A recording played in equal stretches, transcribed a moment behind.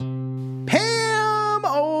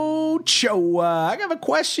Ochoa. I have a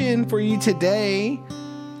question for you today.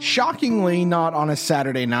 Shockingly, not on a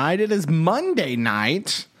Saturday night. It is Monday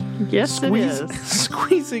night. Yes, it is.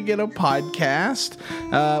 Squeezing in a podcast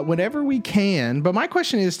whenever we can. But my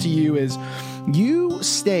question is to you is, you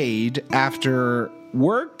stayed after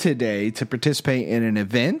work today to participate in an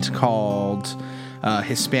event called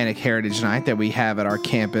Hispanic Heritage Night that we have at our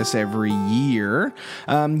campus every year.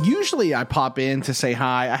 Usually I pop in to say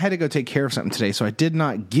hi. I had to go take care of something today, so I did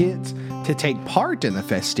not get to take part in the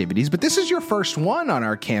festivities, but this is your first one on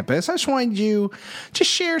our campus. I just wanted you to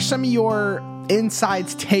share some of your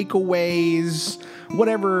insights, takeaways,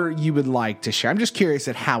 whatever you would like to share. I'm just curious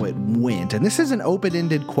at how it went. And this is an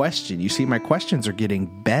open-ended question. You see, my questions are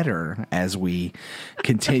getting better as we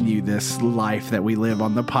continue this life that we live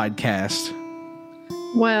on the podcast.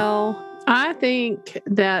 Well, I think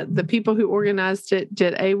that the people who organized it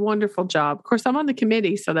did a wonderful job. Of course, I'm on the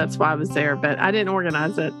committee, so that's why I was there, but I didn't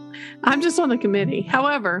organize it. I'm just on the committee.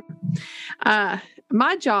 However,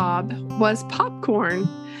 my job was popcorn.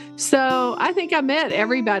 So I think I met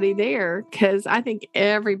everybody there because I think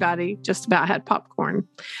everybody just about had popcorn.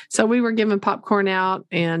 So we were giving popcorn out.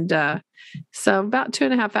 And so about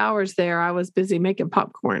 2.5 hours there, I was busy making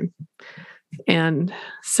popcorn. And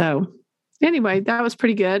so anyway, that was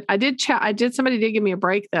pretty good. Somebody did give me a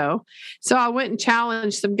break though. So I went and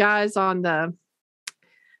challenged some guys on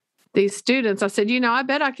these students. I said, I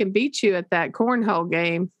bet I can beat you at that cornhole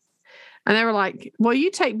game. And they were like, well,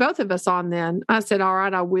 you take both of us on then. I said, all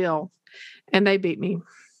right, I will. And they beat me.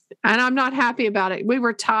 And I'm not happy about it. We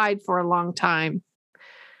were tied for a long time.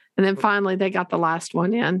 And then finally they got the last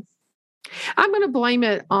one in. I'm going to blame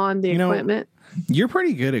it on the equipment. You're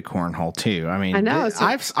pretty good at cornhole too. I mean, I know.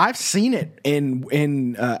 I've seen it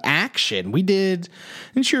in action. We did.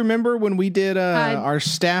 Didn't you remember when we did our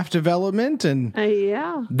staff development and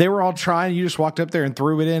yeah, they were all trying. You just walked up there and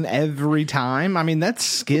threw it in every time. I mean, that's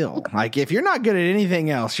skill. Like if you're not good at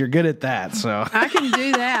anything else, you're good at that. So I can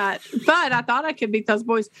do that. But I thought I could beat those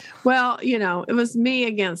boys. Well, it was me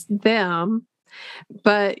against them.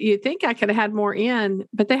 But you think I could have had more in.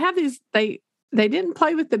 But they have these. They didn't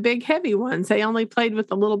play with the big heavy ones. They only played with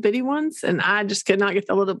the little bitty ones. And I just could not get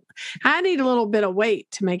I need a little bit of weight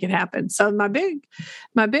to make it happen. So my big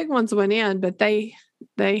ones went in, but they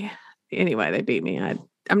beat me.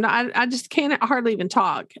 I just can't hardly even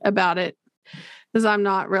talk about it because I'm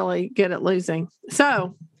not really good at losing.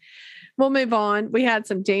 So we'll move on. We had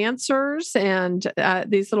some dancers and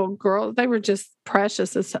these little girls, they were just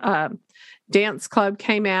precious. This dance club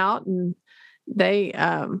came out and they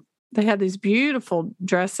had these beautiful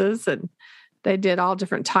dresses and they did all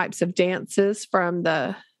different types of dances from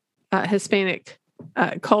the Hispanic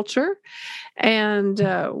culture. And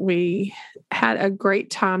we had a great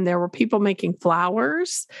time. There were people making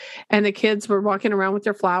flowers and the kids were walking around with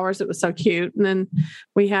their flowers. It was so cute. And then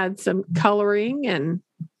we had some coloring and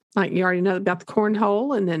like you already know about the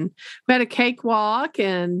cornhole. And then we had a cakewalk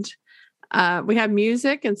and we had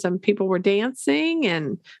music and some people were dancing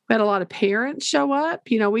and we had a lot of parents show up.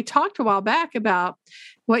 We talked a while back about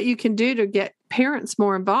what you can do to get parents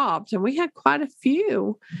more involved. And we had quite a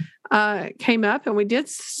few came up and we did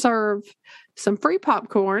serve some free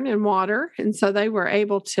popcorn and water. And so they were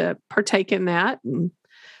able to partake in that. And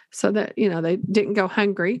so that, they didn't go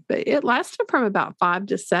hungry, but it lasted from about 5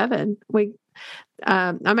 to 7.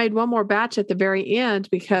 I made one more batch at the very end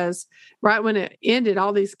because right when it ended,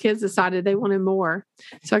 all these kids decided they wanted more.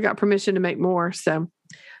 So I got permission to make more. So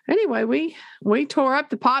anyway, we tore up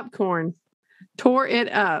the popcorn, tore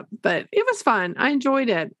it up, but it was fun. I enjoyed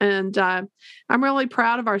it. And I'm really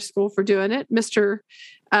proud of our school for doing it.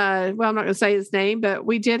 I'm not going to say his name, but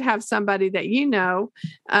we did have somebody that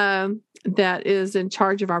that is in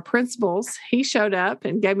charge of our principals. He showed up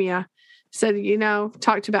and gave me said,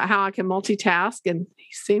 talked about how I can multitask, and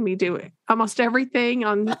he's seen me do almost everything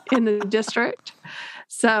in the district.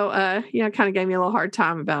 So, kind of gave me a little hard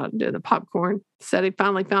time about doing the popcorn. Said he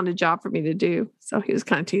finally found a job for me to do. So he was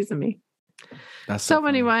kind of teasing me. That's so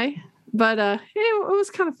anyway, but it was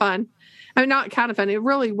kind of fun. I mean, not kind of fun. It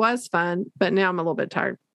really was fun, but now I'm a little bit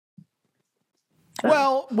tired. So.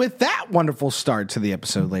 Well, with that wonderful start to the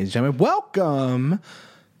episode, ladies and gentlemen, welcome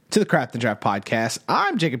to the Craft and Draft Podcast.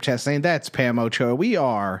 I'm Jacob Chastain. That's Pam Ochoa. We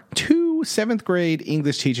are two 7th grade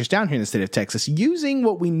English teachers down here in the state of Texas using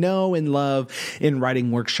what we know and love in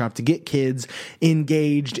Writing Workshop to get kids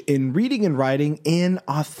engaged in reading and writing in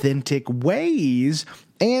authentic ways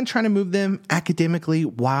and trying to move them academically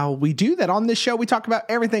while we do that. On this show, we talk about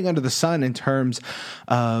everything under the sun in terms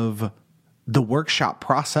of the workshop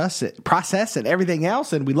process and everything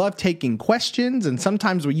else. And we love taking questions. And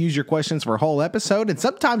sometimes we use your questions for a whole episode. And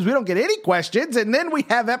sometimes we don't get any questions. And then we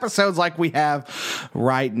have episodes like we have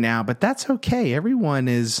right now. But that's okay. Everyone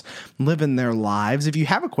is living their lives. If you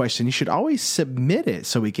have a question, you should always submit it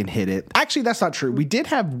so we can hit it. Actually, that's not true. We did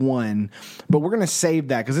have one, but we're going to save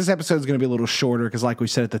that because this episode is going to be a little shorter because like we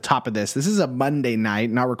said at the top of this is a Monday night,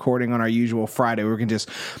 not recording on our usual Friday. We're going to just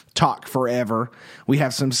talk forever. We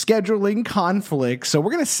have some scheduling conflict, so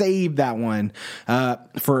we're going to save that one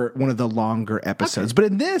for one of the longer episodes. Okay. But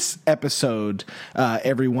in this episode,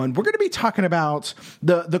 everyone, we're going to be talking about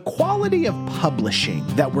the quality of publishing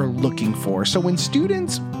that we're looking for. So when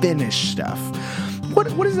students finish stuff,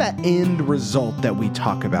 what is that end result that we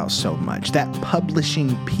talk about so much? That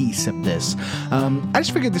publishing piece of this. I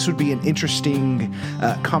just figured this would be an interesting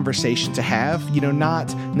conversation to have. You know,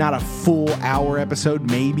 not a full hour episode,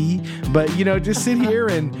 maybe, but you know, just sit here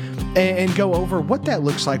and go over what that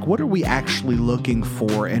looks like. What are we actually looking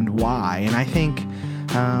for, and why? And I think.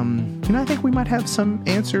 I think we might have some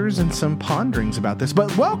answers and some ponderings about this.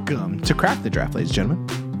 But welcome to Craft the Draft, ladies and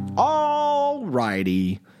gentlemen. All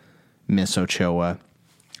righty. Miss Ochoa.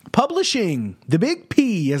 Publishing, the big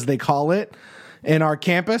P, as they call it, in our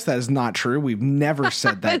campus. That is not true. We've never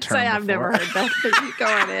said that term before. I've never heard that. But you go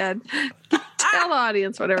ahead. Tell the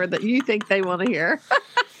audience whatever that you think they want to hear.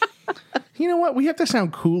 You know what? We have to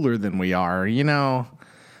sound cooler than we are, you know.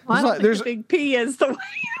 Well, I don't think the big P is the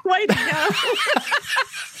way to go.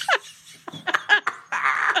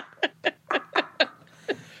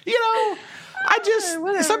 You know,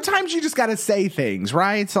 sometimes you just got to say things,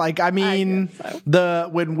 right? It's like, I mean,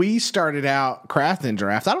 when we started out Craft and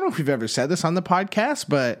Draft, I don't know if we've ever said this on the podcast,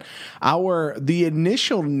 but the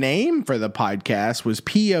initial name for the podcast was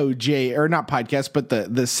POJ, or not podcast, but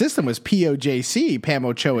the system was POJC, Pam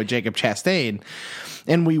Ochoa, Jacob Chastain.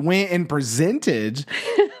 And we went and presented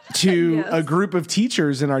to a group of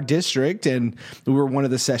teachers in our district, and we were one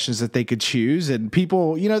of the sessions that they could choose. And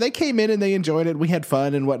people, you know, they came in and they enjoyed it. We had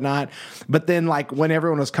fun and whatnot. But then, like, when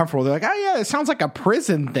everyone was comfortable, they're like, "Oh yeah, it sounds like a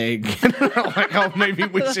prison thing." Like, oh, maybe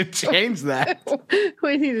we should change that.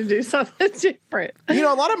 We need to do something different. You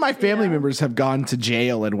know, a lot of my family members have gone to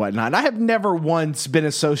jail and whatnot. And I have never once been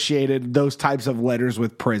associated those types of letters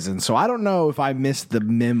with prison, so I don't know if I missed the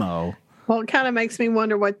memo. Well, it kind of makes me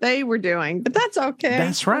wonder what they were doing, but that's okay.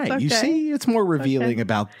 That's right. That's okay. You see, it's more revealing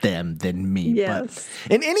about them than me. Yes.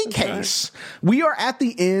 But in any case, we are at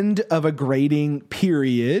the end of a grading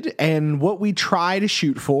period, and what we try to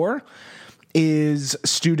shoot for is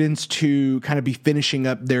students to kind of be finishing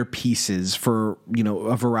up their pieces for, you know,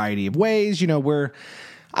 a variety of ways. You know,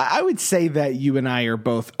 I would say that you and I are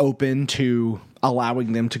both open to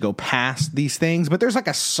allowing them to go past these things, but there's like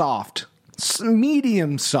a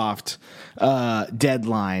medium soft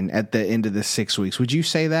deadline at the end of the 6 weeks. Would you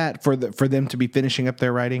say that for them to be finishing up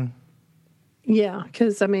their writing? Yeah,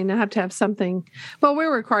 because I mean, I have to have something. Well,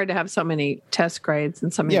 we're required to have so many test grades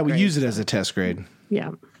and so many. Yeah, we use it as a test grade. Yeah.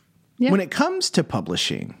 When it comes to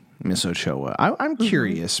publishing, Miss Ochoa, I'm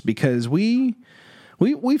curious because we've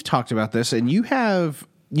talked about this, and you have.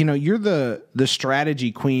 You know, you're the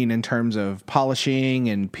strategy queen in terms of polishing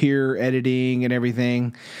and peer editing and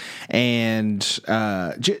everything, and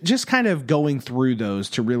just kind of going through those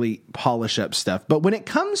to really polish up stuff. But when it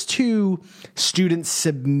comes to students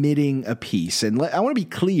submitting a piece, and I want to be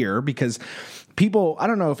clear because people, I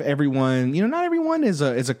don't know if everyone, you know, not everyone is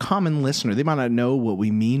a common listener. They might not know what we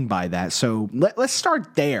mean by that. So let's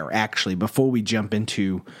start there, actually, before we jump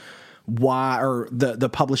into why, or the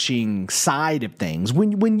publishing side of things.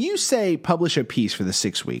 When you say publish a piece for the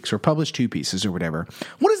 6 weeks or publish 2 pieces or whatever,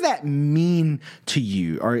 what does that mean to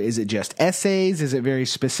you? Or is it just essays? Is it very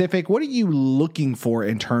specific? What are you looking for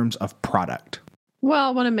in terms of product? Well,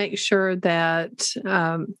 I want to make sure that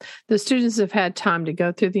the students have had time to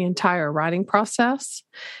go through the entire writing process.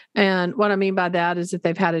 And what I mean by that is that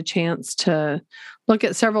they've had a chance to look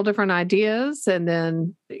at several different ideas and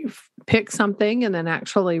then pick something and then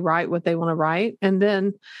actually write what they want to write. And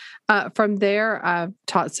then from there, I've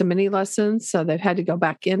taught some mini lessons. So they've had to go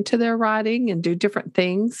back into their writing and do different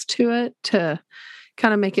things to it to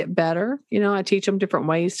kind of make it better. You know, I teach them different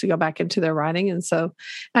ways to go back into their writing.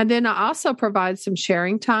 And then I also provide some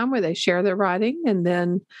sharing time where they share their writing. And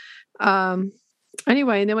then,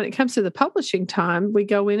 anyway, and then when it comes to the publishing time, we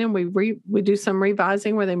go in and we do some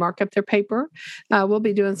revising where they mark up their paper. We'll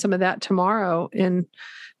be doing some of that tomorrow in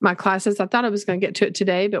my classes. I thought I was going to get to it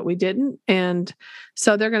today, but we didn't. And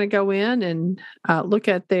so they're going to go in and look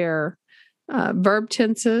at their verb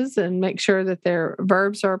tenses and make sure that their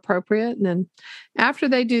verbs are appropriate. And then after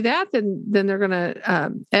they do that, then they're going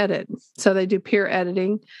to edit. So they do peer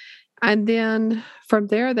editing. And then from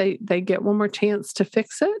there, they get one more chance to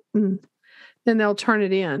fix it, and then they'll turn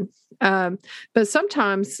it in. But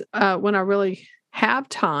sometimes when I really have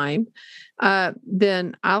time,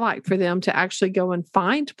 then I like for them to actually go and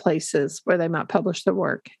find places where they might publish their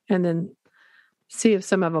work, and then see if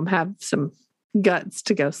some of them have some guts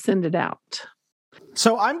to go send it out.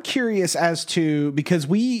 So I'm curious as to, because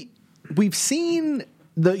we've seen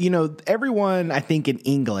everyone, I think, in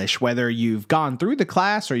English, whether you've gone through the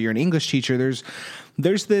class or you're an English teacher,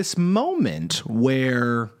 there's this moment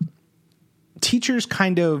where teachers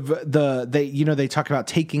kind of they talk about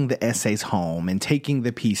taking the essays home and taking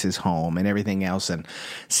the pieces home and everything else, and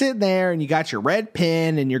sit there and you got your red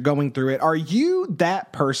pen and you're going through it. Are you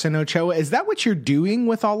that person, Ochoa? Is that what you're doing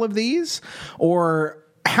with all of these? Or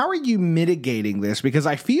how are you mitigating this? Because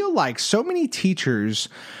I feel like so many teachers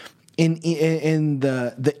in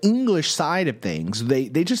the English side of things,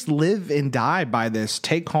 they just live and die by this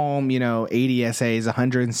take home, 80 essays,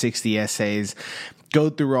 160 essays, go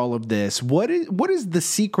through all of this. What is the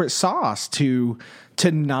secret sauce to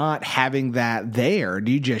not having that there?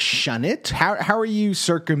 Do you just shun it? How are you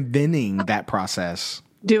circumventing that process?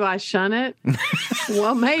 Do I shun it?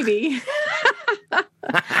 Well, maybe.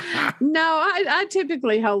 No, I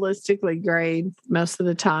typically holistically grade most of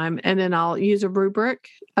the time, and then I'll use a rubric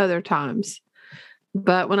other times.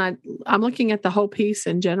 But when I'm looking at the whole piece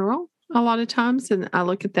in general a lot of times, and I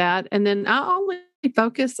look at that, and then I only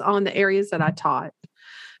focus on the areas that I taught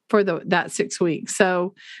for that 6 weeks.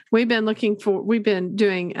 So we've been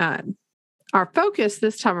doing our focus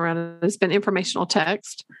this time around has been informational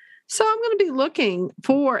text. So I'm going to be looking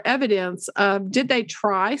for evidence of, did they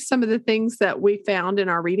try some of the things that we found in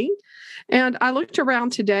our reading? And I looked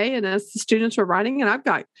around today, and as the students were writing, and I've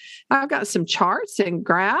got some charts and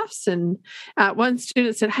graphs. And one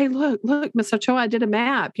student said, "Hey, look, Ms. Ochoa, I did a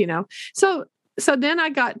map." So then I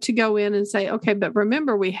got to go in and say, okay, but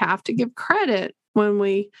remember, we have to give credit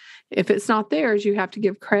if it's not theirs, you have to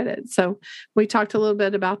give credit. So we talked a little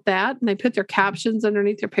bit about that, and they put their captions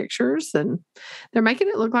underneath their pictures, and they're making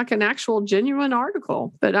it look like an actual genuine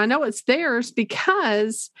article. But I know it's theirs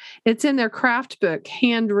because it's in their craft book,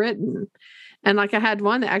 handwritten. And like I had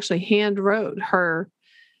one that actually hand wrote her,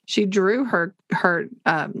 she drew her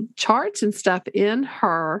charts and stuff in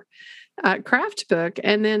her craft book,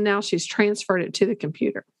 and then now she's transferred it to the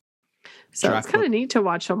computer. So Draft it's kind of neat to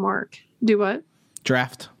watch them work. Do what?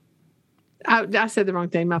 Draft. I said the wrong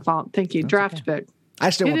thing. My fault. Thank you. That's Draft book. I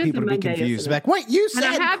just don't want people to be confused. Back. Wait, you said,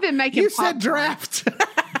 and I have been making. You said draft.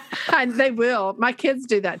 And they will. My kids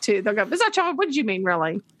do that too. They'll go, "Is that child? What did you mean,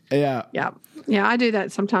 really?" Yeah. I do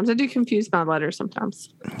that sometimes. I do confuse my letters sometimes.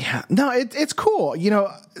 Yeah, no, it's cool.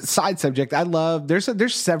 Side subject. I love.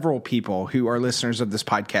 There's several people who are listeners of this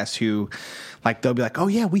podcast who, like, they'll be like, "Oh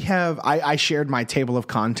yeah, we have." I shared my table of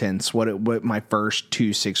contents, what my first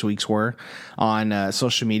 6 weeks were on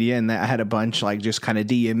social media, and I had a bunch like just kind of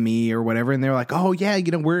DM me or whatever, and they were like, "Oh yeah,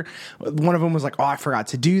 we're." One of them was like, "Oh, I forgot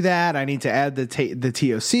to do that. I need to add the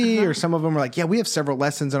TOC," or some of them were like, "Yeah, we have several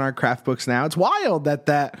lessons in our craft books now." It's wild that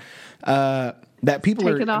people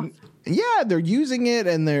Take it off. Yeah, they're using it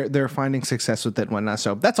and they're finding success with it and whatnot.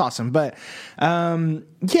 So that's awesome. But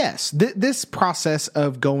yes, this process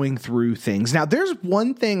of going through things. Now, there's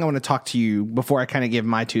one thing I want to talk to you before I kind of give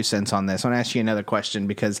my 2 cents on this. I want to ask you another question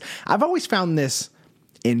because I've always found this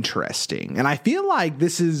interesting. And I feel like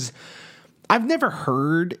I've never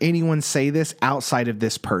heard anyone say this outside of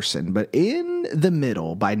this person. But In the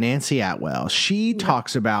Middle by Nancy Atwell, she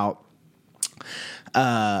talks about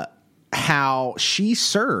how she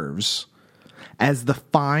serves as the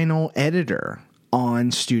final editor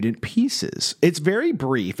on student pieces. It's very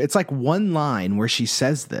brief. It's like one line where she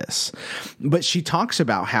says this, but she talks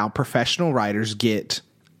about how professional writers get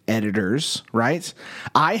editors, right?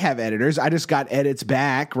 I have editors. I just got edits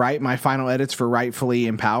back, right? My final edits for Rightfully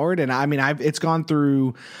Empowered. And I mean, it's gone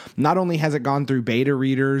through, not only has it gone through beta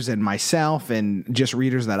readers and myself and just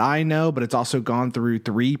readers that I know, but it's also gone through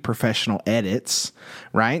 3 professional edits,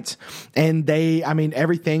 right? And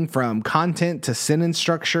everything from content to sentence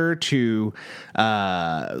structure to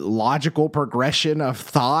logical progression of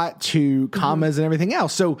thought to commas and everything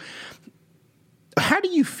else. So how do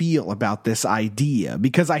you feel about this idea?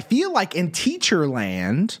 Because I feel like in teacher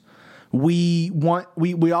land, we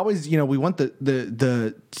always, we want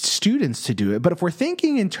the students to do it. But if we're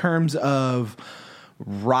thinking in terms of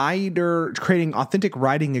creating authentic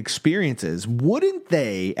writing experiences, wouldn't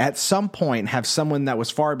they at some point have someone that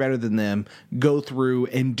was far better than them go through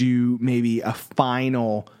and do maybe a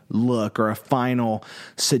final look or a final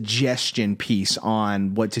suggestion piece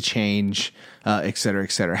on what to change, et cetera,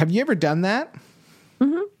 et cetera? Have you ever done that?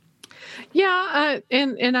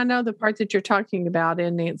 And I know the part that you're talking about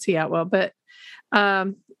in Nancy Atwell, but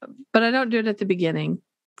I don't do it at the beginning.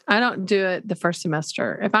 I don't do it the first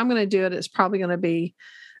semester. If I'm going to do it, it's probably going to be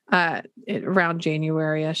around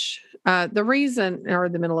January-ish. The reason, or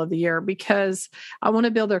the middle of the year, because I want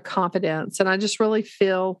to build their confidence. And I just really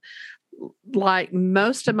feel like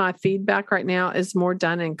most of my feedback right now is more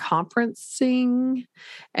done in conferencing,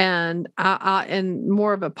 and and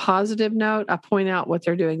more of a positive note. I point out what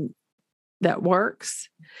they're doing that works.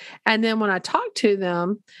 And then when I talk to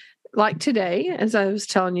them, like today, as I was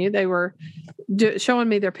telling you, they were showing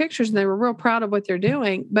me their pictures and they were real proud of what they're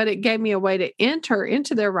doing, but it gave me a way to enter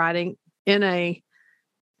into their writing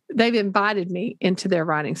they've invited me into their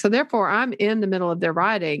writing. So therefore I'm in the middle of their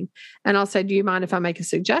writing and I'll say, do you mind if I make a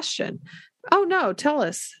suggestion? Oh no, tell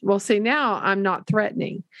us. Well, see, now I'm not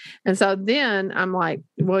threatening. And so then I'm like,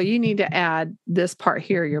 well, you need to add this part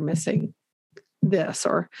here. You're missing this,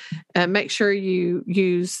 or make sure you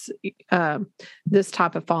use this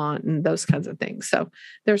type of font and those kinds of things. So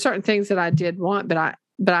there are certain things that I did want, but I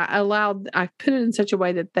put it in such a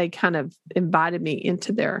way that they kind of invited me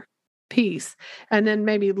into their piece. And then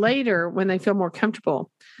maybe later when they feel more comfortable,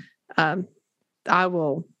 I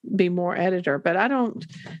will be more editor, but I don't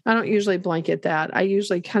usually blanket that. I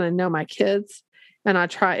usually kind of know my kids, and I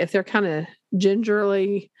try, if they're kind of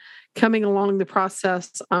gingerly coming along the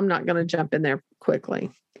process, I'm not going to jump in there quickly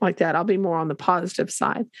like that. I'll be more on the positive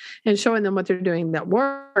side and showing them what they're doing that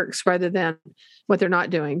works rather than what they're not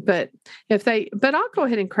doing. But I'll go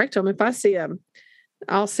ahead and correct them. If I see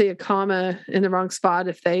I'll see a comma in the wrong spot.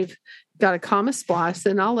 If they've got a comma splice,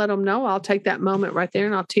 then I'll let them know. I'll take that moment right there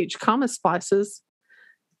and I'll teach comma splices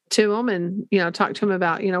to them and, talk to them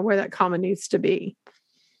about, where that comma needs to be.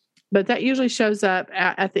 But that usually shows up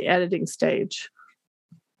at the editing stage.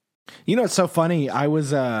 It's so funny. I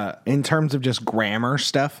was, in terms of just grammar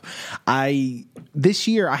stuff, this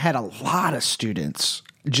year I had a lot of students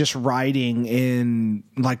just writing in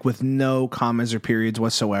like with no commas or periods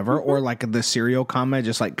whatsoever, or like the serial comma,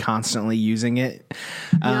 just like constantly using it.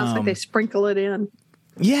 Yeah, it's like they sprinkle it in.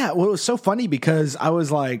 Yeah. Well, it was so funny because I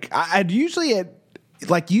was like, usually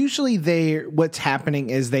what's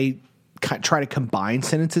happening is they try to combine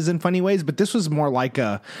sentences in funny ways, but this was more like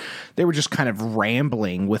they were just kind of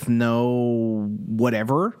rambling with no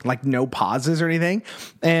whatever, like no pauses or anything.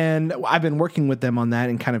 And I've been working with them on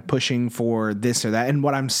that and kind of pushing for this or that. And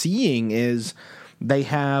what I'm seeing is they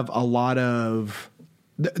have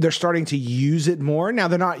they're starting to use it more. Now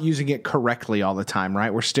they're not using it correctly all the time,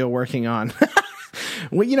 right? We're still working on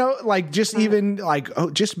well, just even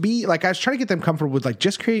just be like, I was trying to get them comfortable with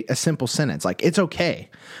just create a simple sentence. Like, it's okay.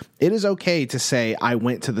 It is okay to say, I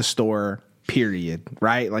went to the store, period.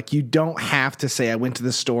 Right? Like, you don't have to say I went to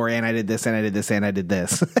the store and I did this and I did this and I did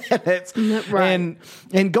this. Right.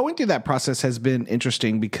 And going through that process has been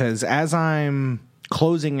interesting because as I'm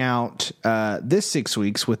closing out this 6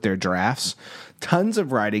 weeks with their drafts, tons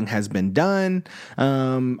of writing has been done.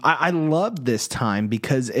 I love this time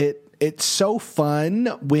because it's so fun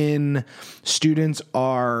when students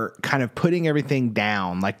are kind of putting everything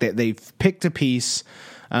down. Like they've picked a piece.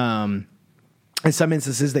 In some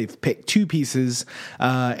instances, they've picked two pieces,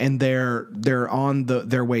 and they're on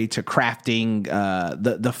their way to crafting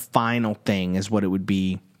the final thing, is what it would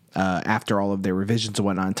be after all of their revisions and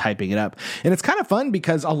whatnot, and typing it up. And it's kind of fun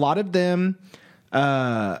because a lot of them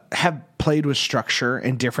have played with structure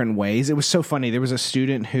in different ways. It was so funny. There was a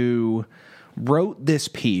student who wrote this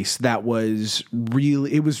piece that was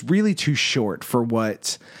really too short for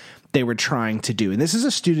what they were trying to do. And this is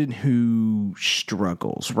a student who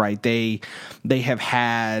struggles, right? They have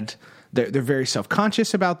had, they're very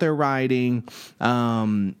self-conscious about their writing.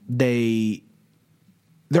 They're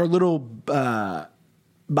a little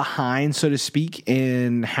behind, so to speak,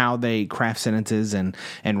 in how they craft sentences and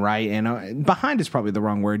write. And behind is probably the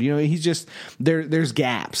wrong word. He's just there's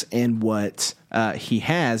gaps in what he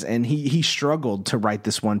has, and he struggled to write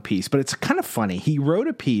this one piece. But it's kind of funny. He wrote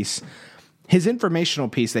a piece. His informational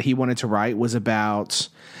piece that he wanted to write was about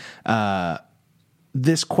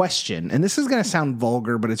this question, and this is going to sound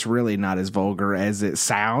vulgar, but it's really not as vulgar as it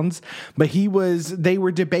sounds. But they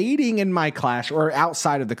were debating in my class or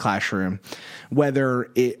outside of the classroom whether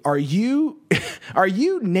are you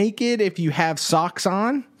naked if you have socks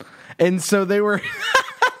on? And so they were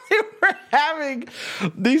having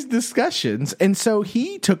these discussions, and so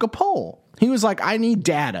he took a poll. He was like, I need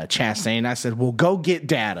data, Chastain. I said, well, go get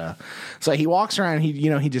data. So he walks around and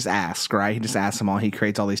he just asks, right? He just asks them all. He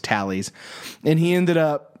creates all these tallies. And he ended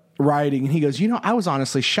up writing, and he goes, I was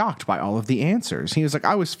honestly shocked by all of the answers. He was like,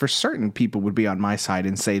 I was for certain people would be on my side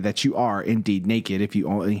and say that you are indeed naked if you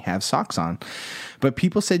only have socks on, but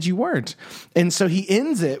people said you weren't. And so he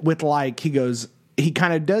ends it with he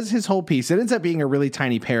kind of does his whole piece. It ends up being a really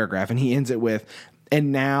tiny paragraph, and he ends it with,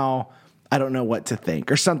 and now I don't know what to think,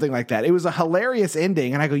 or something like that. It was a hilarious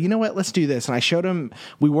ending. And I go, you know what, let's do this. And I showed him,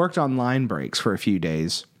 we worked on line breaks for a few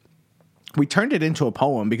days. We turned it into a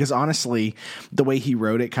poem because honestly, the way he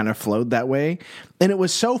wrote it kind of flowed that way. And it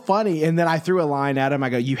was so funny. And then I threw a line at him. I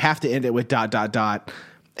go, you have to end it with ...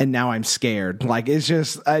 And now I'm scared. Like, it's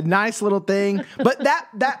just a nice little thing. But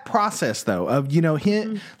that process though of,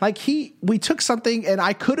 him, we took something, and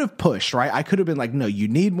I could have pushed, right? I could have been like, no, you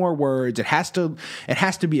need more words. It has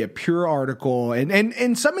to be a pure article. And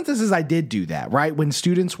in some instances I did do that, right? When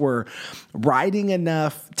students were writing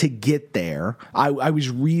enough to get there, I was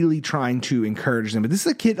really trying to encourage them. But this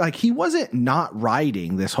is a kid, like, he wasn't not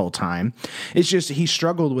writing this whole time. It's just, he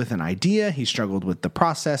struggled with an idea. He struggled with the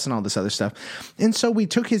process and all this other stuff. And so we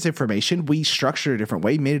took his information, we structured it a different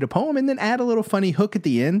way, made it a poem, and then add a little funny hook at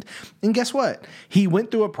the end. And guess what? He went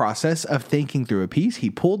through a process of thinking through a piece. He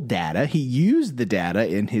pulled data. He used the data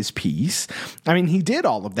in his piece. I mean, he did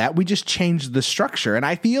all of that. We just changed the structure. And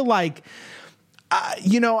I feel like,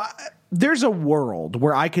 there's a world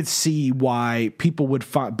where I could see why people would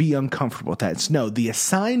be uncomfortable with that. No, the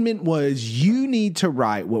assignment was, you need to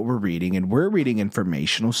write what we're reading, and we're reading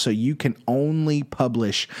informational, so you can only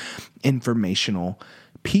publish informational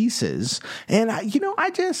pieces. And I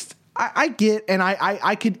get, and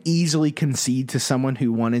I could easily concede to someone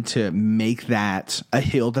who wanted to make that a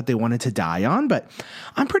hill that they wanted to die on, but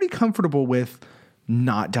I'm pretty comfortable with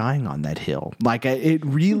not dying on that hill. Like, it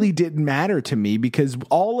really didn't matter to me because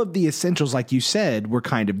all of the essentials, like you said, were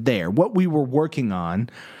kind of there. What we were working on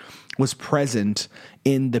was present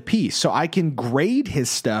in the piece. So I can grade his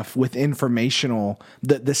stuff with informational,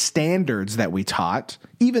 the standards that we taught,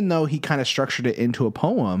 even though he kind of structured it into a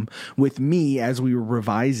poem with me as we were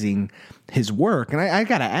revising his work. And I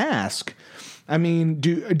got to ask, I mean,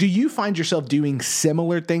 do you find yourself doing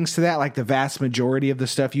similar things to that? Like, the vast majority of the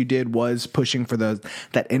stuff you did was pushing for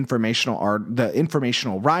that informational art, the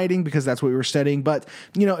informational writing, because that's what we were studying. But,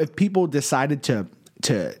 if people decided to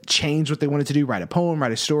change what they wanted to do, write a poem,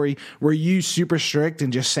 write a story, were you super strict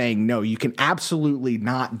and just saying, no, you can absolutely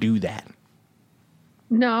not do that?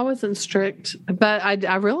 No, I wasn't strict, but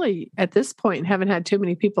I really, at this point, haven't had too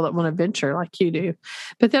many people that want to venture like you do.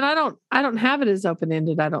 But then I don't have it as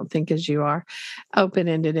open-ended, I don't think, as you are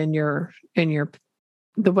open-ended in your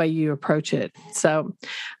the way you approach it. So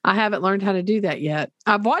I haven't learned how to do that yet.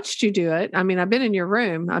 I've watched you do it. I mean, I've been in your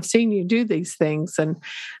room. I've seen you do these things. And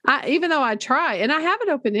even though I try, and I have it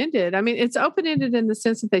open-ended, I mean, it's open-ended in the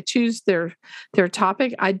sense that they choose their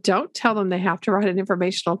topic. I don't tell them they have to write an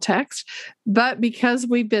informational text, but because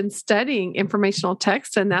we've been studying informational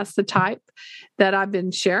text and that's the type that I've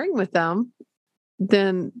been sharing with them,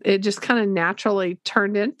 then it just kind of naturally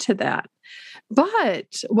turned into that.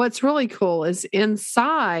 But what's really cool is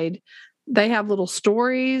inside, they have little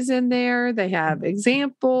stories in there. They have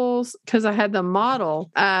examples, because I had them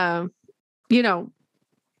model, are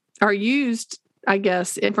used, I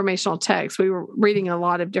guess, informational text. We were reading a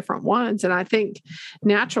lot of different ones. And I think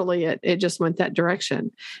naturally it just went that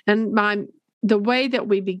direction. And the way that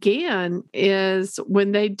we began is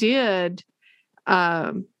when they did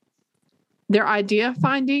their idea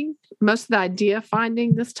finding. Most of the idea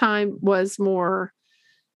finding this time was more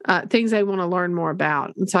things they want to learn more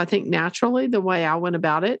about. And so I think naturally the way I went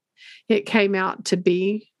about it, it came out to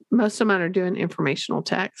be, most of mine are doing informational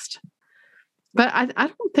text. But I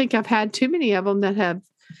don't think I've had too many of them that have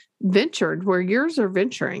ventured where yours are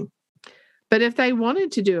venturing. But if they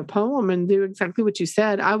wanted to do a poem and do exactly what you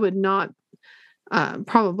said, I would not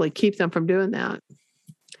probably keep them from doing that.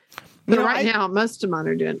 But now, most of mine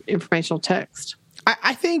are doing informational text.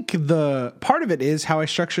 I think the part of it is how I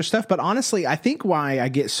structure stuff, but honestly, I think why I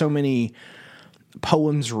get so many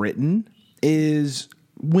poems written is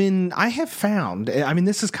when I have found, I mean,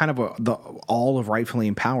 this is kind of all of Rightfully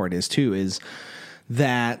Empowered is too, is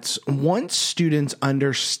that once students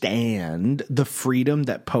understand the freedom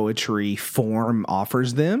that poetry form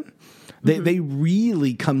offers them, they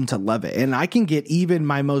really come to love it. And I can get even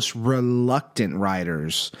my most reluctant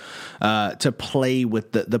writers to play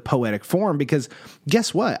with the poetic form, because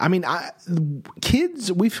guess what? I mean,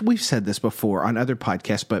 kids, we've said this before on other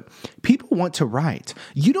podcasts, but people want to write.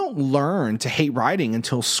 You don't learn to hate writing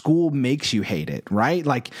until school makes you hate it, right?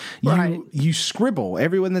 Like you scribble.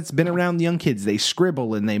 Everyone that's been around young kids, they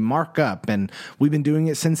scribble and they mark up. And we've been doing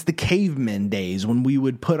it since the cavemen days when we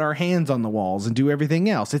would put our hands on the walls and do everything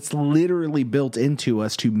else. It's literally literally built into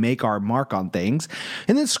us to make our mark on things.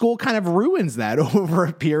 And then school kind of ruins that over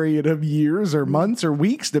a period of years or months or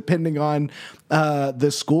weeks, depending on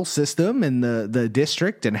the school system and the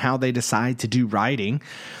district and how they decide to do writing.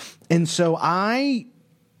 And so I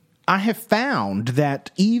have found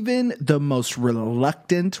that even the most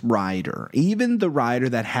reluctant writer, even the writer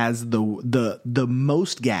that has the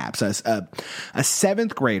most gaps, a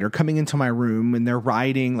seventh grader coming into my room and they're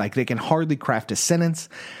writing, like they can hardly craft a sentence.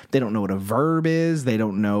 They don't know what a verb is. They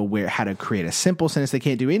don't know how to create a simple sentence. They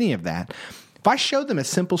can't do any of that. If I show them a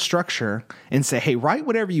simple structure and say, hey, write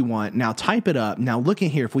whatever you want, now type it up, now look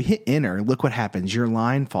in here, if we hit enter, look what happens, your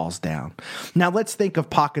line falls down. Now let's think of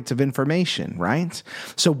pockets of information, right?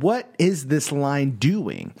 So what is this line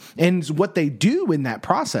doing? And what they do in that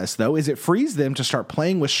process, though, is it frees them to start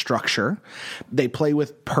playing with structure, they play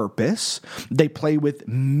with purpose, they play with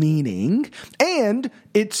meaning, and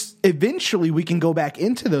it's eventually we can go back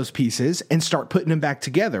into those pieces and start putting them back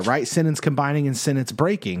together, right? Sentence combining and sentence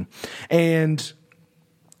breaking. And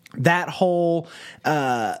that whole,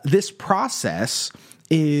 this process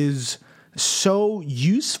is so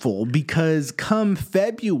useful because come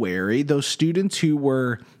February, those students who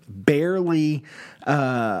were barely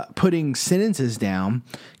putting sentences down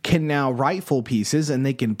can now write full pieces and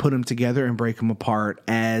they can put them together and break them apart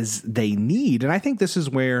as they need. And I think this is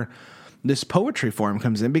where this poetry form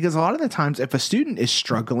comes in, because a lot of the times if a student is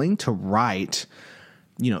struggling to write,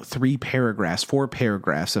 3 paragraphs, 4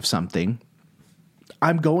 paragraphs of something,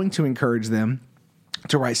 I'm going to encourage them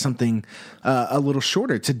to write something a little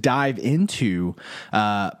shorter, to dive into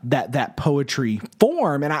that poetry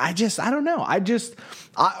form. And I don't know.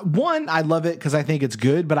 I love it because I think it's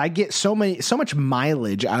good, but I get so much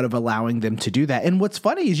mileage out of allowing them to do that. And what's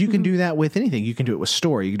funny is you can do that with anything. You can do it with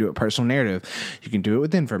story. You can do it with personal narrative. You can do it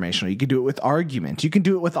with informational. You can do it with argument. You can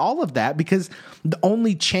do it with all of that because the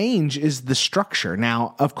only change is the structure.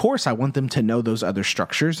 Now, of course, I want them to know those other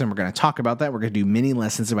structures, and we're going to talk about that. We're going to do many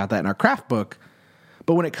lessons about that in our craft book.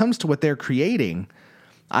 But when it comes to what they're creating,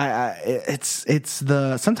 sometimes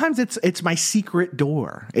it's my secret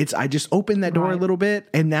door. I just open that door a little bit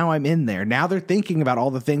and now I'm in there. Now they're thinking about all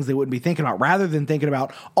the things they wouldn't be thinking about, rather than thinking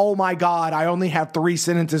about, oh my God, I only have 3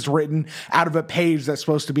 sentences written out of a page that's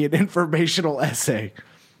supposed to be an informational essay.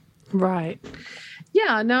 Right.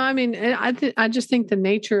 Yeah, no, I mean, I just think the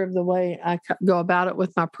nature of the way I go about it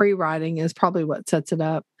with my pre-writing is probably what sets it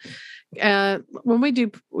up. When we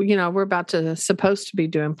do, we're supposed to be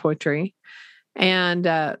doing poetry. And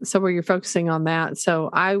so where you're focusing on that. So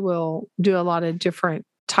I will do a lot of different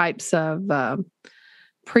types of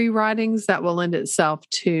pre-writings that will lend itself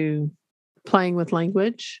to playing with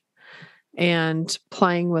language and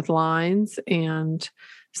playing with lines. And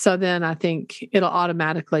so then I think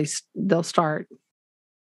they'll start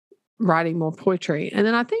writing more poetry. And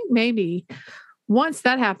then I think maybe once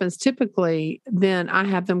that happens, typically, then I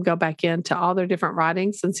have them go back into all their different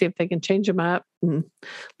writings and see if they can change them up and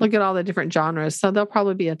look at all the different genres. So there'll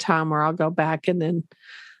probably be a time where I'll go back and then,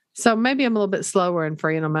 so maybe I'm a little bit slower in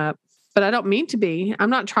freeing them up, but I don't mean to be. I'm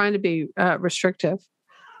not trying to be restrictive.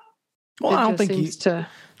 Well, I don't think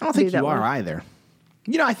you are either.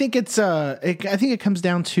 I think I think it comes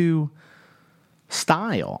down to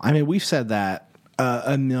style. I mean, we've said that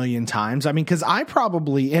a million times. I mean, because I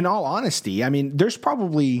probably, in all honesty, there's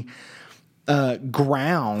probably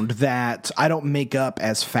ground that I don't make up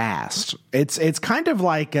as fast. It's kind of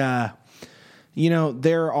like, there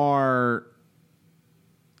are,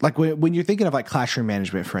 like when you're thinking of like classroom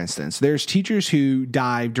management, for instance, there's teachers who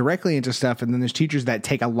dive directly into stuff, and then there's teachers that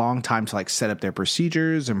take a long time to like set up their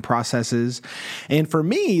procedures and processes. And for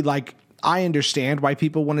me, like, I understand why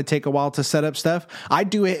people want to take a while to set up stuff. I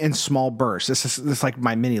do it in small bursts. This is like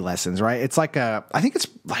my mini lessons, right? It's like I think it's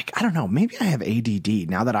like, I don't know, maybe I have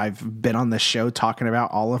ADD now that I've been on the show talking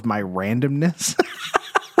about all of my randomness.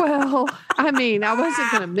 Well, I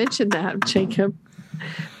wasn't going to mention that, Jacob,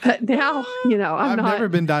 but now, I've never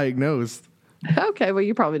been diagnosed. Okay. Well,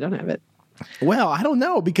 you probably don't have it. Well, I don't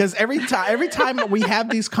know, because every time we have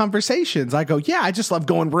these conversations, I go, yeah, I just love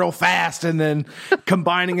going real fast and then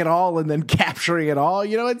combining it all and then capturing it all.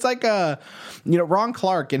 It's like Ron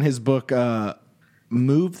Clark in his book,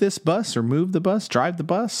 Move This Bus or Move the Bus, Drive the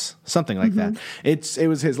Bus, something like that. It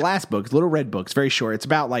was his last book, Little Red Book. It's very short. It's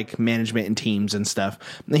about like management and teams and stuff.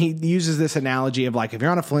 And he uses this analogy of like, if you're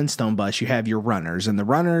on a Flintstone bus, you have your runners, and the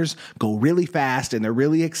runners go really fast and they're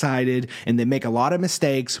really excited and they make a lot of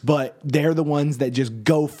mistakes, but they're the ones that just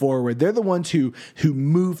go forward. They're the ones who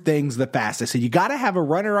move things the fastest. So you got to have a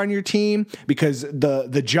runner on your team because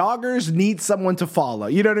the joggers need someone to follow.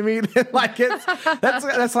 You know what I mean? Like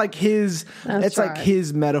that's like his, that's like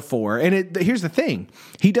his metaphor. And here's the thing.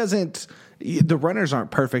 He doesn't, the runners aren't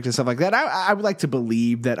perfect and stuff like that. I would like to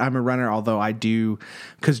believe that I'm a runner, although I do,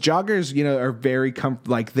 because joggers, are very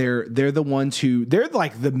like they're the ones who, they're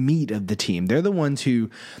like the meat of the team. They're the ones who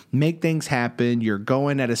make things happen. You're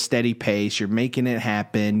going at a steady pace. You're making it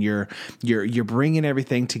happen. You're bringing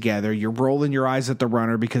everything together. You're rolling your eyes at the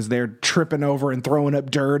runner because they're tripping over and throwing up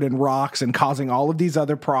dirt and rocks and causing all of these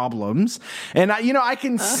other problems. And I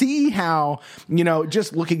can see how,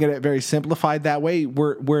 just looking at it very simplified that way,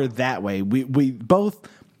 we're that way. We both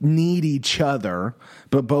need each other,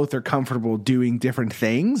 but both are comfortable doing different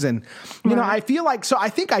things. And, I feel like, so I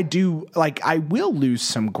think I do, like, I will lose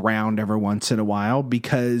some ground every once in a while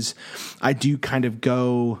because I do kind of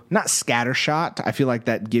go, not scattershot. I feel like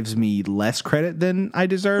that gives me less credit than I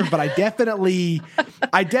deserve, but I definitely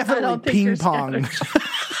ping pong.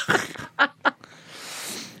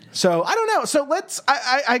 So I don't know. So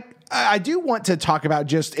I do want to talk about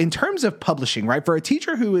just in terms of publishing, right? For a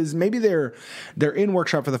teacher who is maybe they're in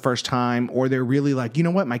workshop for the first time, or they're really like, you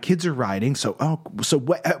know what, my kids are writing. So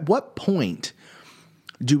at what point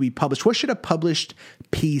do we publish? What should a published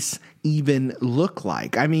piece even look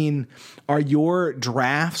like? I mean, are your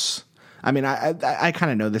drafts, I mean, I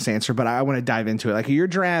kind of know this answer, but I want to dive into it. Like, are your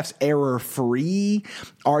drafts error-free?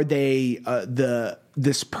 Are they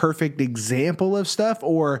this perfect example of stuff?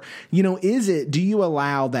 Or, do you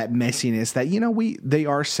allow that messiness that, they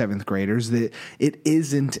are seventh graders, that it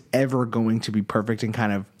isn't ever going to be perfect, and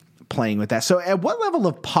kind of playing with that? So at what level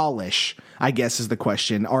of polish, I guess, is the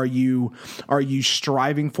question, are you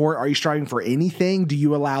striving for? Are you striving for anything? Do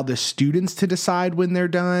you allow the students to decide when they're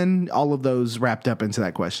done? All of those wrapped up into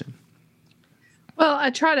that question. Well,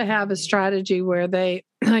 I try to have a strategy where they,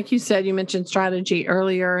 like you said, you mentioned strategy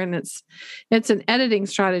earlier, and it's an editing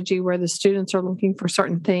strategy where the students are looking for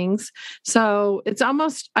certain things. So it's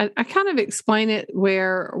almost, I kind of explain it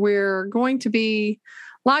where we're going to be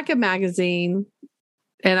like a magazine,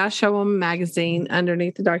 and I show them a magazine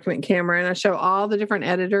underneath the document camera, and I show all the different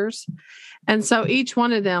editors. And so each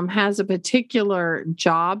one of them has a particular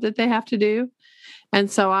job that they have to do.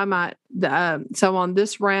 And so I might, so on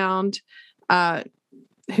this round,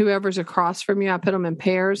 whoever's across from you, I put them in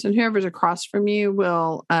pairs, and whoever's across from you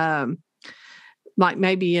will, like,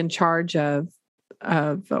 maybe in charge of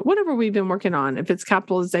whatever we've been working on. If it's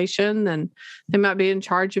capitalization, then they might be in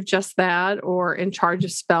charge of just that, or in charge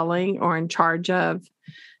of spelling, or in charge of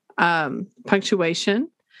punctuation.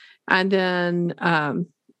 And then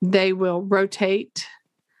they will rotate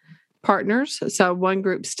partners. So one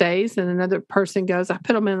group stays and another person goes. I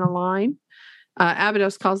put them in a line.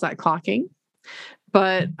 Abydos calls that clocking.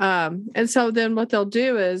 But, and so then what they'll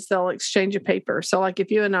do is they'll exchange a paper. So like if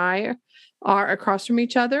you and I are across from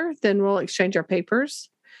each other, then we'll exchange our papers.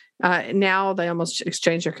 Now they almost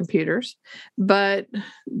exchange their computers, but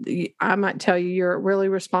I might tell you, you're really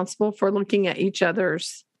responsible for looking at each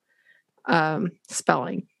other's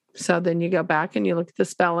spelling. So then you go back and you look at the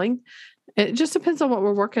spelling. It just depends on what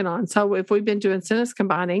we're working on. So if we've been doing sentence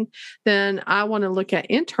combining, then I want to look at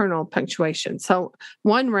internal punctuation. So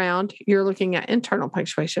one round, you're looking at internal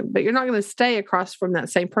punctuation, but you're not going to stay across from that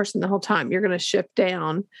same person the whole time. You're going to shift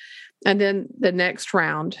down. And then the next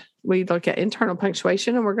round, we look at internal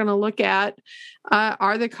punctuation, and we're going to look at,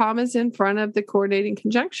 are the commas in front of the coordinating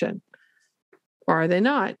conjunction? Or are they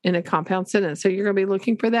not in a compound sentence? So you're going to be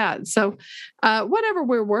looking for that. So whatever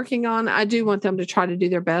we're working on, I do want them to try to do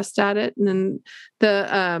their best at it. And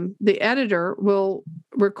then the editor will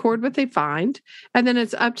record what they find, and then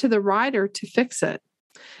it's up to the writer to fix it.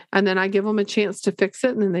 And then I give them a chance to fix it,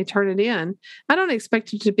 and then they turn it in. I don't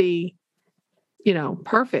expect it to be,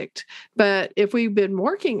 perfect. But if we've been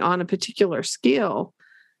working on a particular skill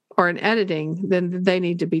or an editing, then they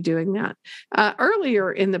need to be doing that.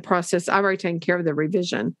 Earlier in the process, I've already taken care of the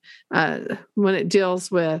revision. When it deals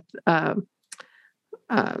with, let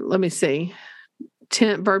me see,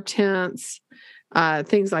 verb tense,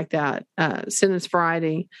 things like that, sentence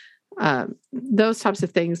variety, those types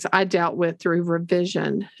of things I dealt with through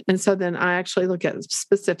revision. And so then I actually look at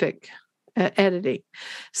specific editing.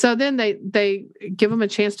 So then they give them a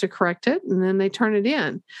chance to correct it, and then they turn it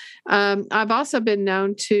in. I've also been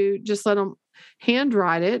known to just let them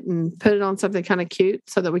handwrite it and put it on something kind of cute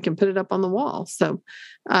so that we can put it up on the wall. So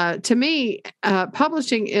to me,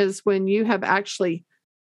 publishing is when you have actually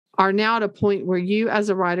are now at a point where you as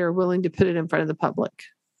a writer are willing to put it in front of the public.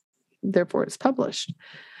 Therefore, it's published.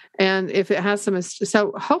 And if it has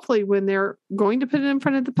so hopefully when they're going to put it in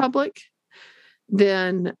front of the public,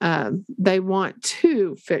 then they want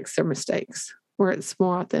to fix their mistakes where it's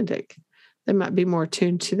more authentic. They might be more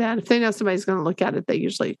attuned to that. If they know somebody's going to look at it, they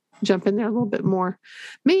usually jump in there a little bit more.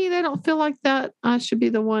 Me, they don't feel like that. I should be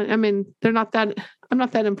the one. I mean, I'm not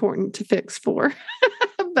that important to fix for.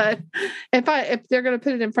 But if they're going to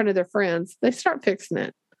put it in front of their friends, they start fixing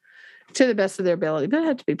it to the best of their ability. But it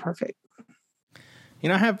had to be perfect. You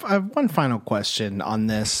know, I have one final question on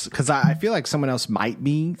this, because I feel like someone else might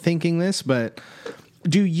be thinking this, but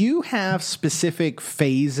do you have specific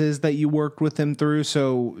phases that you worked with them through?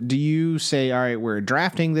 So do you say, all right, we're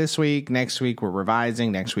drafting this week, next week we're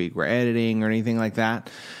revising, next week we're editing, or anything like that?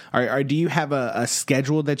 Or do you have a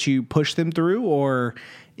schedule that you push them through, or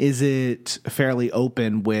is it fairly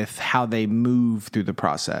open with how they move through the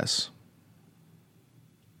process?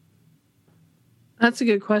 That's a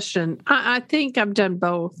good question. I think I've done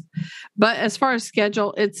both. But as far as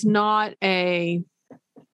schedule, it's not a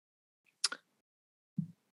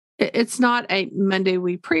Monday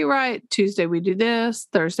we pre-write, Tuesday we do this,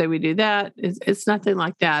 Thursday we do that. It's nothing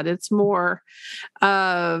like that. It's more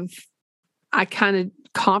of I kind of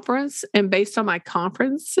conference, and based on my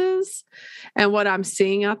conferences and what I'm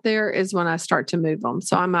seeing out there is when I start to move them.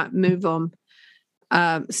 So I might move them.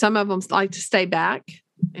 Some of them like to stay back.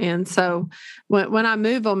 And so when I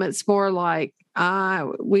move them, it's more like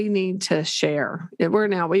we need to share.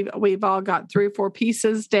 We've all got 3 or 4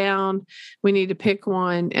 pieces down. We need to pick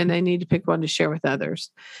one, and they need to pick one to share with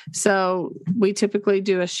others. So we typically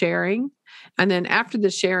do a sharing, and then after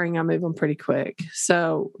the sharing, I move them pretty quick.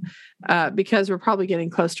 So because we're probably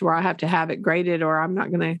getting close to where I have to have it graded, or I'm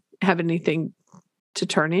not going to have anything to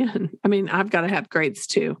turn in. I mean, I've got to have grades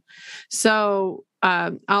too. So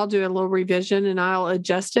I'll do a little revision, and I'll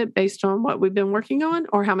adjust it based on what we've been working on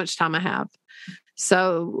or how much time I have.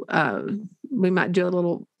 So we might do a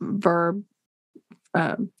little verb,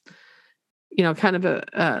 kind of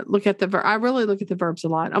a look at the verb. I really look at the verbs a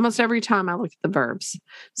lot. Almost every time I look at the verbs.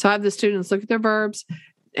 So I have the students look at their verbs,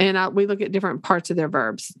 and we look at different parts of their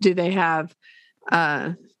verbs. Do they have,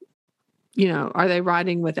 are they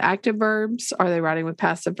writing with active verbs? Are they writing with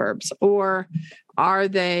passive verbs? Or are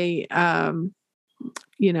they, the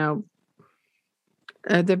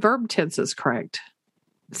verb tense is correct.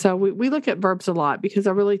 So we look at verbs a lot, because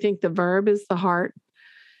I really think the verb is the heart,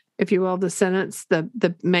 if you will, of the sentence,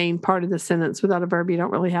 the main part of the sentence. Without a verb, you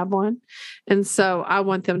don't really have one. And so I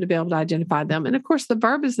want them to be able to identify them. And of course, the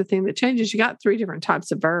verb is the thing that changes. You got 3 different types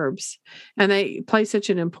of verbs, and they play such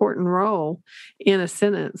an important role in a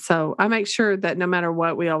sentence. So I make sure that no matter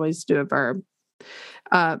what, we always do a verb.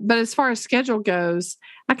 But as far as schedule goes,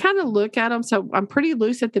 I kind of look at them. So I'm pretty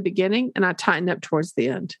loose at the beginning, and I tighten up towards the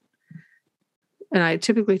end. And I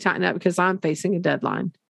typically tighten up because I'm facing a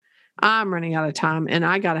deadline. I'm running out of time, and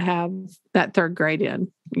I got to have that 3rd grade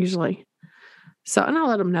in usually. So, and I'll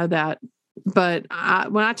let them know that. But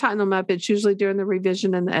when I tighten them up, it's usually during the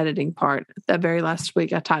revision and the editing part. That very last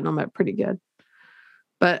week, I tighten them up pretty good.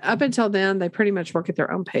 But up until then, they pretty much work at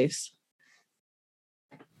their own pace.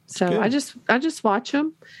 So I just watch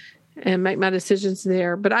them and make my decisions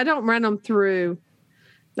there. But I don't run them through.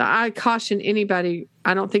 I caution anybody,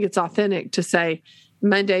 I don't think it's authentic to say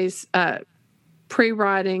Monday's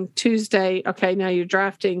pre-writing, Tuesday, okay, now you're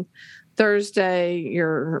drafting, Thursday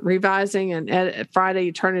you're revising, and Friday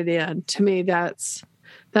you turn it in. To me, that's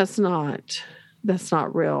not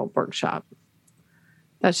real workshop.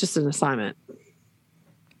 That's just an assignment.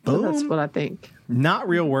 So that's what I think. Not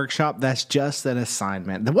real workshop. That's just an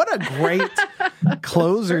assignment. What a great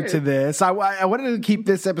closer to this. I wanted to keep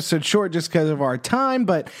this episode short just because of our time.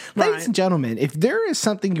 But ladies and gentlemen, if there is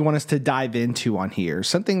something you want us to dive into on here,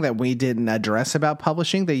 something that we didn't address about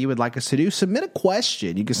publishing that you would like us to do, submit a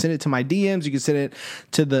question. You can send it to my DMs. You can send it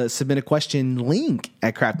to the submit a question link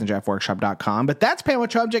at craftanddraftworkshop.com. But that's Pamela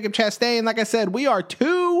Chubb, Jacob Chastain. And like I said, we are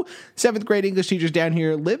 2 7th grade English teachers down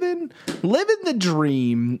here living the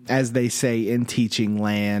dream, as they say in teaching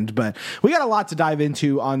land. But we got a lot to dive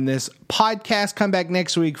into on this podcast. Come back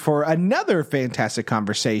next week for another fantastic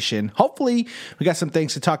conversation. Hopefully we got some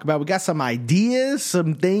things to talk about. We got some ideas,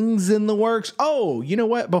 some things in the works. Oh, you know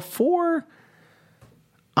what? Before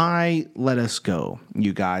I let us go,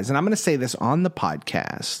 you guys, and I'm going to say this on the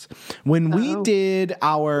podcast, when we did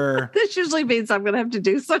our... This usually means I'm going to have to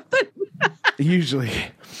do something. Usually.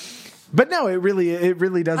 But no, it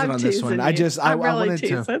really doesn't on this one. I wanted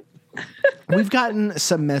to. We've gotten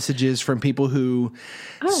some messages from people who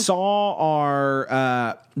saw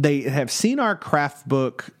our, they have seen our draft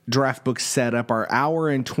book setup, our hour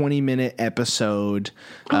and 20-minute episode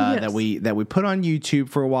that we put on YouTube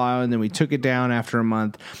for a while, and then we took it down after a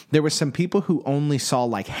month. There were some people who only saw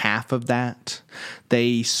like half of that.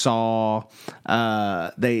 They saw,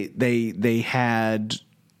 they had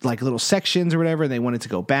like little sections or whatever. They want it to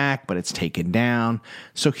go back, but it's taken down.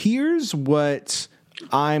 So here's what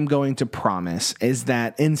I'm going to promise is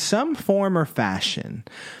that in some form or fashion,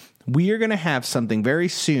 we are going to have something very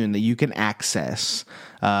soon that you can access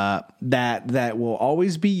that will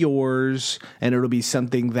always be yours, and it'll be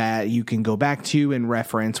something that you can go back to and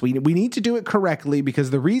reference. We need to do it correctly,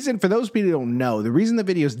 because the reason, for those people who don't know, the reason the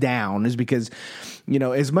video's down is because, you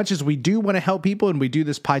know, as much as we do want to help people and we do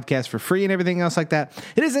this podcast for free and everything else like that,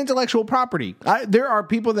 it is intellectual property. There are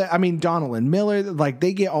people that, I mean, Donald and Miller, like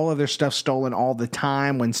they get all of their stuff stolen all the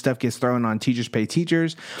time when stuff gets thrown on Teachers Pay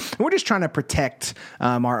Teachers. And we're just trying to protect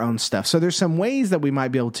our own stuff. So there's some ways that we might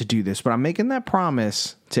be able to do this, but I'm making that promise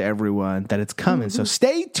to everyone that it's coming. So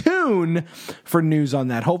stay tuned for news on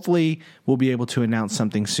that. Hopefully we'll be able to announce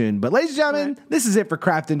something soon. But ladies and gentlemen, this is it for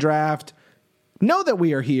Craft and Draft. Know that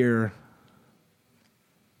we are here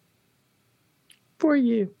for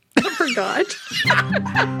you. I forgot.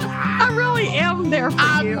 I really am there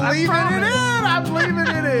for you. I'm leaving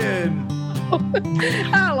it in.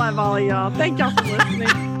 I love all of y'all. Thank y'all for listening.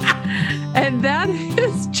 And that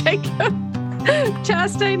is Jacob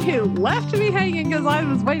Chastain, who left me hanging because I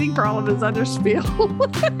was waiting for all of his other spiel.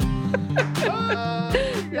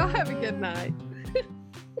 Y'all have a good night.